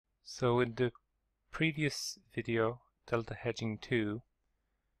So in the previous video, Delta Hedging 2,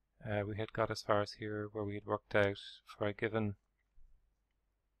 we had got as far as here where we had worked out for a given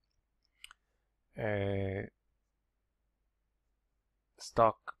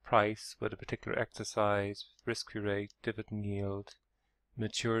stock price with a particular exercise, risk-free rate, dividend yield,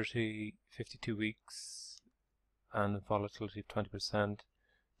 maturity 52 weeks and volatility of 20%,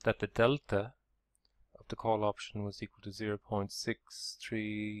 that the delta of the call option was equal to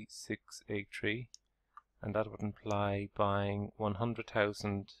 0.63683, and that would imply buying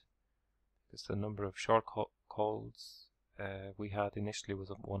 100,000. Because the number of short calls we had initially was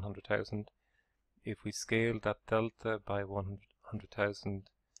 100,000. If we scaled that delta by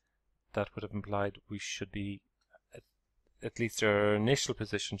 100,000, that would have implied we should be, at least our initial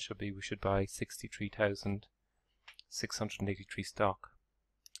position should be, we should buy 63,683 stock.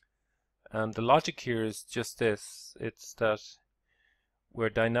 And the logic here is just this: it's that we're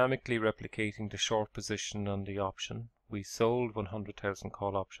dynamically replicating the short position on the option. We sold 100,000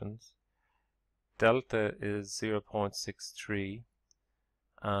 call options. Delta is 0.63,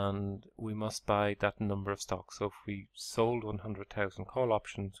 and we must buy that number of stocks. So if we sold 100,000 call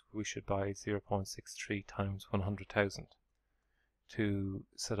options, we should buy 0.63 times 100,000 to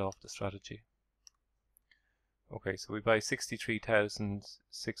set off the strategy. Okay, so we buy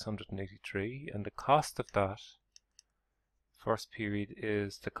 63,683, and the cost of that first period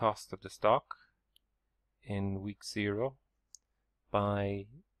is the cost of the stock in week 0 by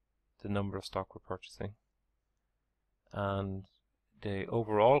the number of stock we're purchasing. And the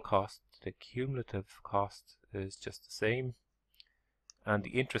overall cost, the cumulative cost, is just the same, and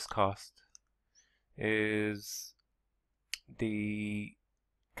the interest cost is the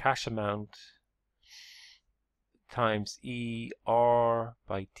cash amount times ER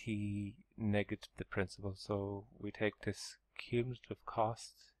by T negative the principal. So we take this cumulative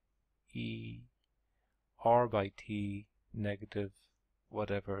cost, ER by T negative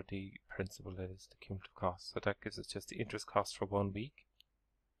whatever the principal is, the cumulative cost. So that gives us just the interest cost for 1 week.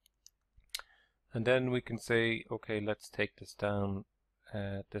 And then we can say, okay, let's take this down,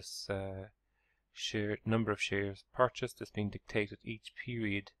 this number of shares purchased is being dictated each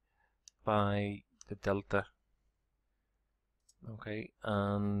period by the delta. Okay,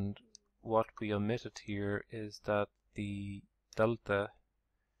 and what we omitted here is that the delta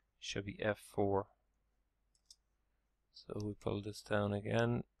should be F4. So we pull this down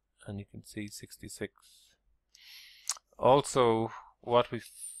again, and you can see 66. Also,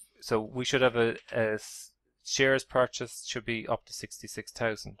 so we should have a shares purchased should be up to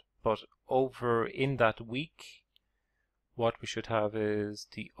 66,000. But over in that week, what we should have is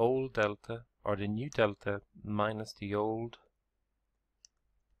the old delta, or the new delta, minus the old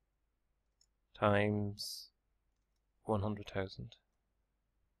times 100,000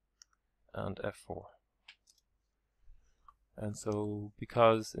 and F4. And so,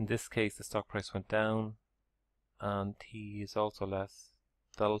 because in this case the stock price went down and T is also less,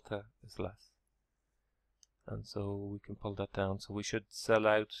 delta is less. And so we can pull that down. So we should sell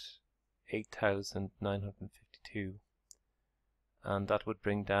out 8,952. And that would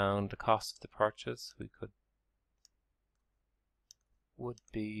bring down the cost of the purchase. Would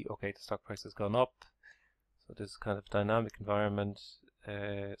be, okay, the stock price has gone up. So this is kind of dynamic environment.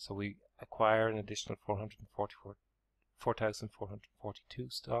 So we acquire an additional 4,442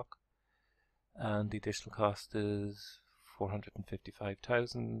 stock, and the additional cost is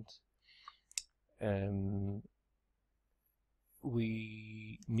 455,000.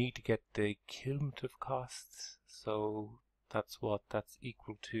 We need to get the cumulative costs, so that's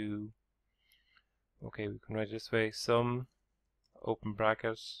equal to, okay, we can write it this way: sum, open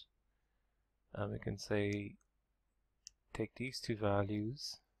bracket, and we can say take these two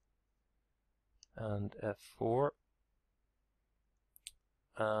values and F4,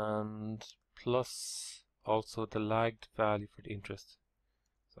 and plus also the lagged value for the interest.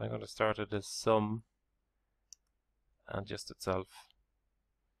 So I'm going to start it as sum and just itself.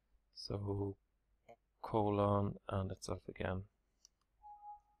 So colon and itself again.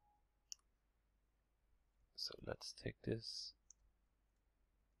 So let's take this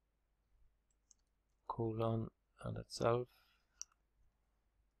colon and itself.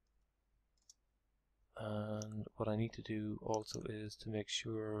 And what I need to do also is to make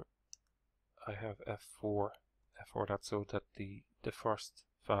sure I have F4, that's so that the first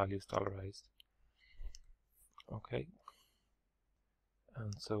value is dollarized. Okay,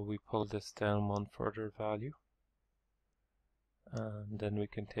 and so we pull this down one further value, and then we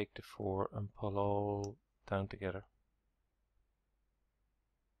can take the 4 and pull all down together.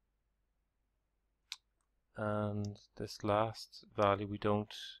 And this last value we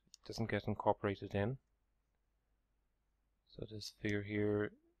don't doesn't get incorporated in. So this figure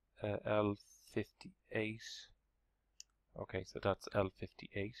here, L58. Okay, so that's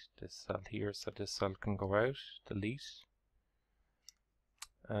L58, this cell here, so this cell can go out, delete.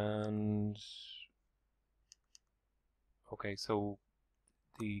 And okay, so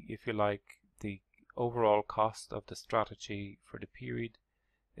if you like, the overall cost of the strategy for the period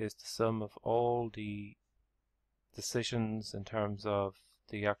is the sum of all the decisions in terms of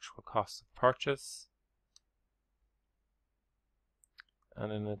the actual cost of purchase,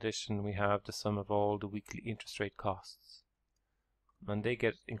 and in addition we have the sum of all the weekly interest rate costs, and they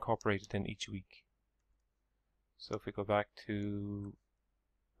get incorporated in each week. So if we go back to,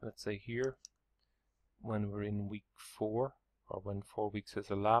 let's say here, when we're in week 4, or when 4 weeks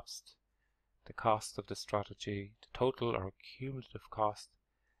has elapsed, the cost of the strategy, the total or cumulative cost,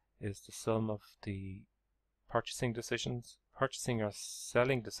 is the sum of the purchasing decisions, purchasing or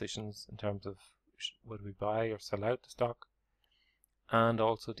selling decisions in terms of would we buy or sell out the stock, and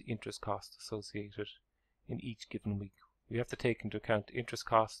also the interest cost associated in each given week. We have to take into account the interest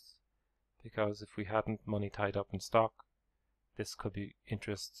costs, because if we hadn't money tied up in stock, this could be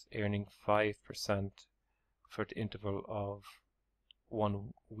interest earning 5% for the interval of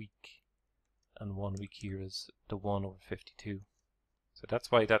 1 week, and 1 week here is the 1/52. So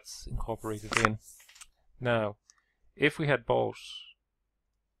that's why that's incorporated in. Now, if we had bought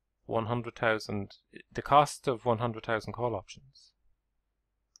 100,000, the cost of 100,000 call options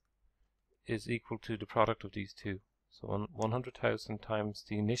is equal to the product of these two. So 100,000 times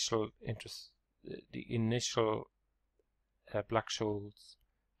the initial interest, the initial Black-Scholes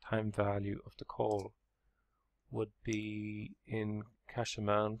time value of the call would be in cash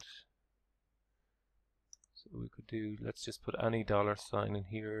amount. So we could do, let's just put any dollar sign in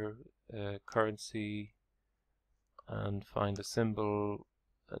here, currency, and find a symbol.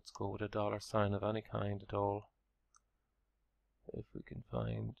 Let's go with a dollar sign of any kind at all. If we can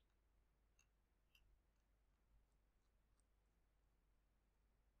find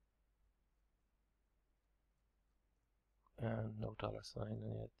no dollar sign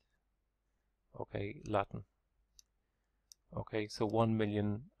in it. Okay, Latin. Okay, so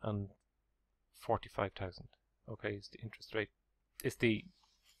 1,045,000. Okay, is the interest rate, is the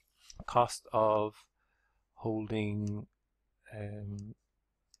cost of holding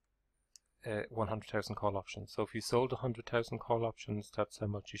 100,000 call options. So if you sold 100,000 call options, that's how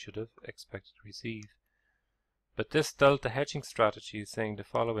much you should have expected to receive. But this delta hedging strategy is saying the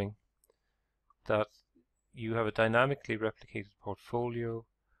following, that you have a dynamically replicated portfolio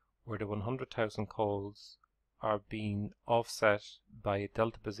where the 100,000 calls are being offset by a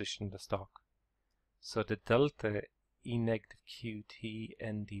delta position in the stock. So the delta E negative QT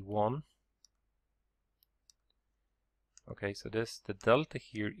ND1. Okay, so the delta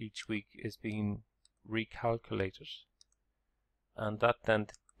here each week is being recalculated, and that then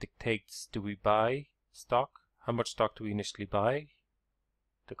dictates, do we buy stock? How much stock do we initially buy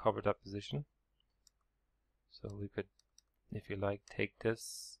to cover that position? So we could, if you like, take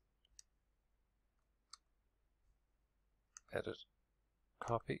this, edit,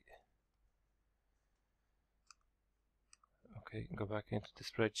 copy. Okay, go back into the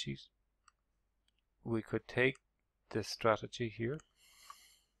spreadsheet. We could take this strategy here.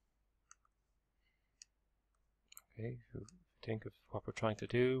 Okay, if you think of what we're trying to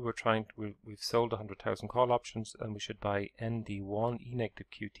do, we've sold 100,000 call options, and we should buy ND1 E negative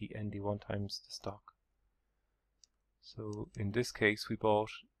QT ND1 times the stock. So in this case we bought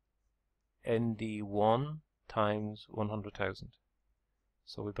ND1 times 100,000.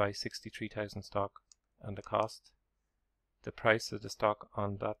 So we buy 63,000 stock, and the cost, the price of the stock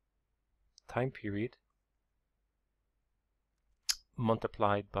on that time period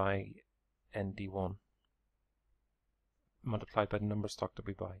multiplied by ND1, multiplied by the number of stock that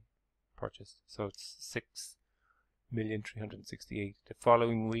we purchased. So it's 6,368,000. The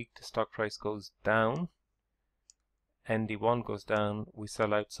following week the stock price goes down, ND1 goes down, we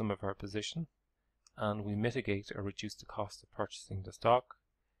sell out some of our position, and we mitigate or reduce the cost of purchasing the stock.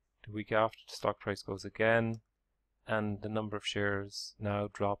 The week after, the stock price goes again, and the number of shares now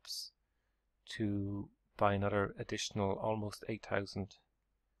drops to buy another additional almost 8,000.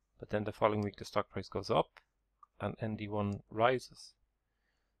 But then the following week the stock price goes up and ND1 rises.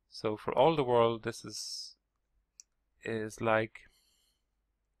 So for all the world, this is like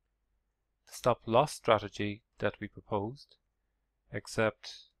the stop loss strategy that we proposed,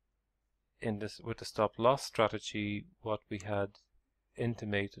 except in this, with the stop loss strategy, what we had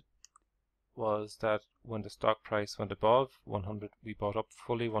intimated was that when the stock price went above 100, we bought up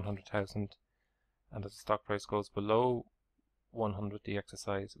fully 100,000, and as the stock price goes below 100, the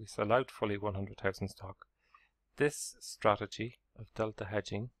exercise, we sell out fully 100,000 stock. This strategy of delta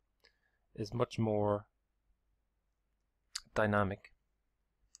hedging is much more dynamic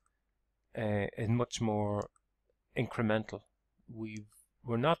and much more incremental.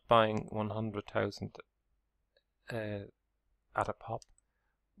 We're not buying 100,000 at a pop.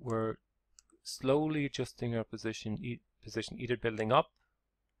 We're slowly adjusting our position, either building up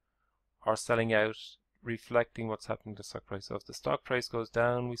or selling out, reflecting what's happening to the stock price. So if the stock price goes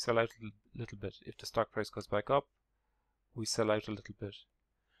down, we sell out a little bit. If the stock price goes back up, we sell out a little bit.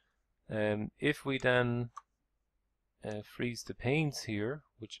 If we then freeze the panes here,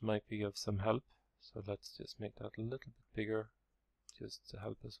 which might be of some help, so let's just make that a little bit bigger just to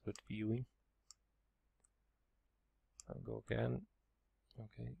help us with viewing. I'll go again.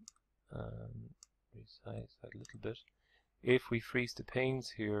 Okay, resize that a little bit. If we freeze the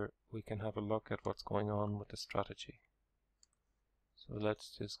panes here, we can have a look at what's going on with the strategy. So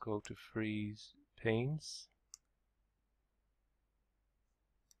let's just go to freeze panes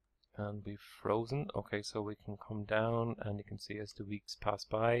and be frozen. Okay, so we can come down and you can see as the weeks pass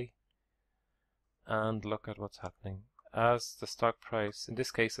by and look at what's happening. As the stock price, in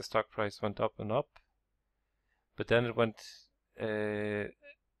this case the stock price went up and up, but then it went,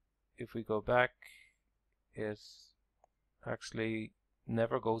 if we go back, it actually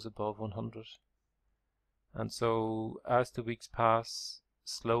never goes above 100. And so as the weeks pass,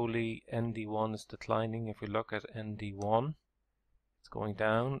 slowly ND1 is declining. If we look at ND1, it's going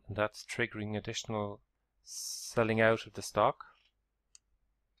down, and that's triggering additional selling out of the stock.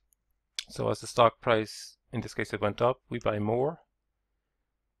 So as the stock price, in this case it went up, we buy more,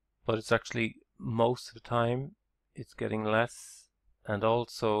 but it's actually most of the time it's getting less. And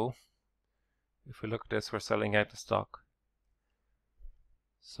also if we look at this, we're selling out the stock.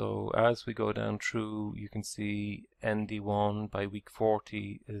 So as we go down through, you can see ND1 by week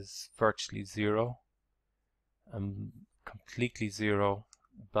 40 is virtually zero, and completely zero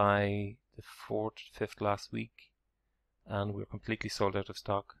by the 5th last week, and we're completely sold out of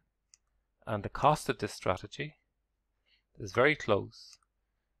stock. And the cost of this strategy is very close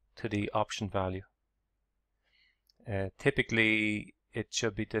to the option value. Typically it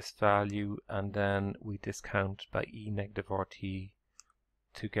should be this value, and then we discount by E negative RT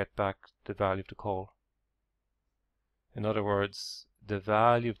to get back the value of the call. In other words, the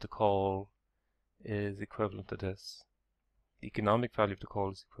value of the call is equivalent to this. The economic value of the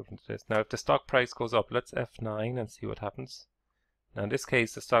call is equivalent to this. Now if the stock price goes up, let's F9 and see what happens. Now in this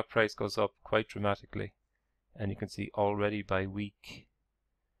case the stock price goes up quite dramatically, and you can see already by week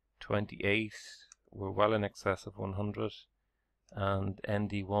 28 we're well in excess of 100, and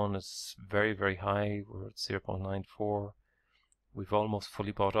ND1 is very, very high. We're at 0.94. We've almost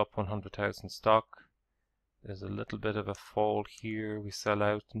fully bought up 100,000 stock. There's a little bit of a fall here. We sell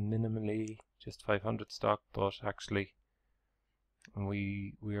out minimally, just 500 stock, but actually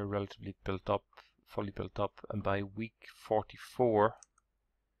we are relatively built up, fully built up. And by week 44,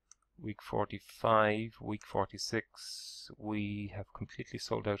 week 45, week 46, we have completely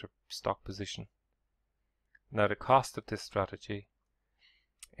sold out our stock position. Now the cost of this strategy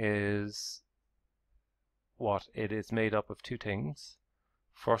is what? It is made up of two things.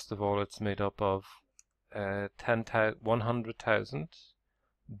 First of all, it's made up of 100,000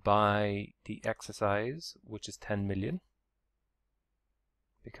 by the exercise, which is 10 million,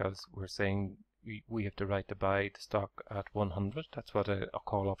 because we're saying we have the right to buy the stock at 100. That's what a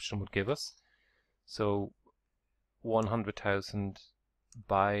call option would give us. So 100,000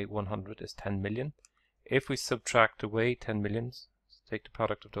 by 100 is 10 million. If we subtract away 10 millions, take the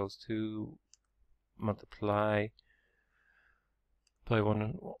product of those two, multiply by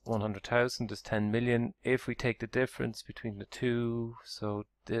 100,000 is 10 million. If we take the difference between the two, so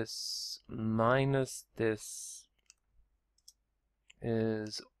this minus this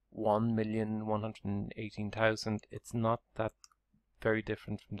is 1,118,000. It's not that very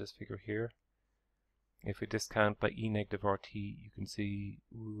different from this figure here. If we discount by E negative RT, you can see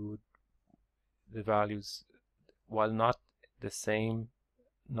the values, while not the same,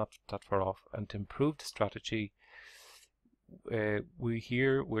 not that far off. And to improve the strategy, we're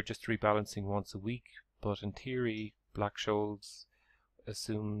just rebalancing once a week, but in theory Black-Scholes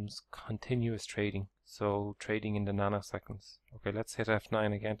assumes continuous trading, so trading in the nanoseconds. Okay, let's hit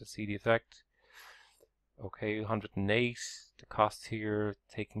F9 again to see the effect. Okay, 108, the cost here,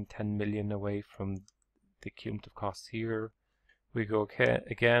 taking 10 million away from the cumulative cost here. We go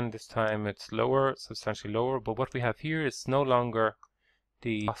again, this time it's lower, substantially lower, but what we have here is no longer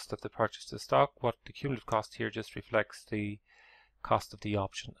the cost of the purchase of stock. What the cumulative cost here just reflects the cost of the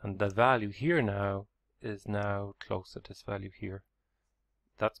option, and the value here now is now close at this value here.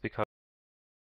 That's because